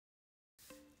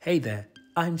Hey there,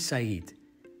 I'm Saeed,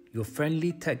 your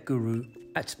friendly tech guru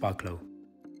at Sparklo.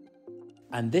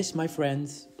 And this, my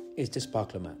friends, is the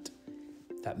Sparklomat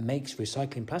that makes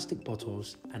recycling plastic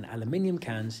bottles and aluminium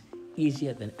cans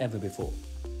easier than ever before,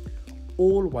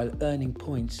 all while earning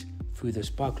points through the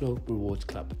Sparklo Rewards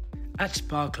Club. At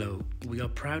Sparklo, we are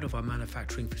proud of our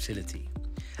manufacturing facility.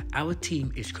 Our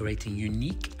team is creating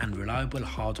unique and reliable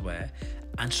hardware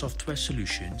and software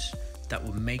solutions that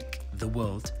will make the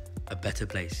world a better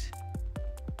place.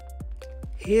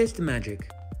 Here's the magic.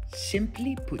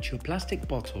 Simply put your plastic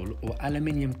bottle or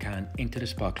aluminium can into the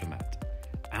Sparklomat.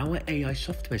 Our AI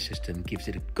software system gives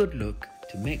it a good look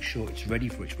to make sure it's ready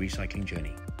for its recycling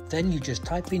journey. Then you just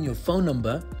type in your phone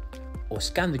number or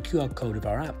scan the QR code of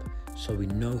our app so we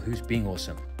know who's being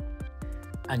awesome.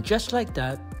 And just like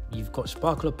that, you've got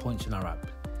Sparkler points in our app,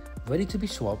 ready to be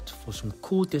swapped for some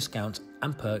cool discounts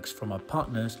and perks from our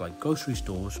partners like grocery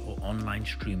stores or online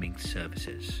streaming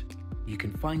services. You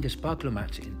can find the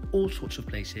Sparklomats in all sorts of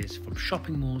places, from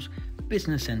shopping malls,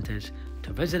 business centres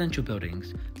to residential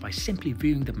buildings, by simply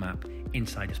viewing the map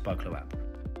inside the Sparklo app.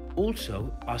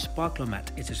 Also, our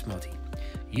Sparklomat is a smartie.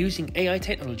 Using AI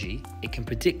technology, it can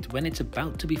predict when it's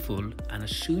about to be full, and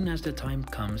as soon as the time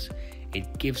comes,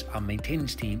 it gives our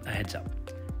maintenance team a heads up.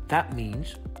 That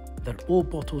means that all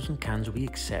bottles and cans we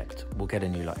accept will get a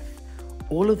new life.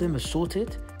 All of them are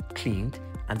sorted, cleaned,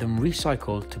 and then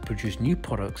recycled to produce new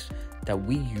products that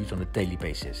we use on a daily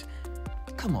basis.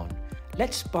 Come on,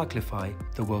 let's sparklify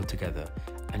the world together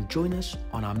and join us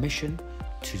on our mission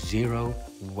to zero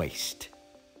waste.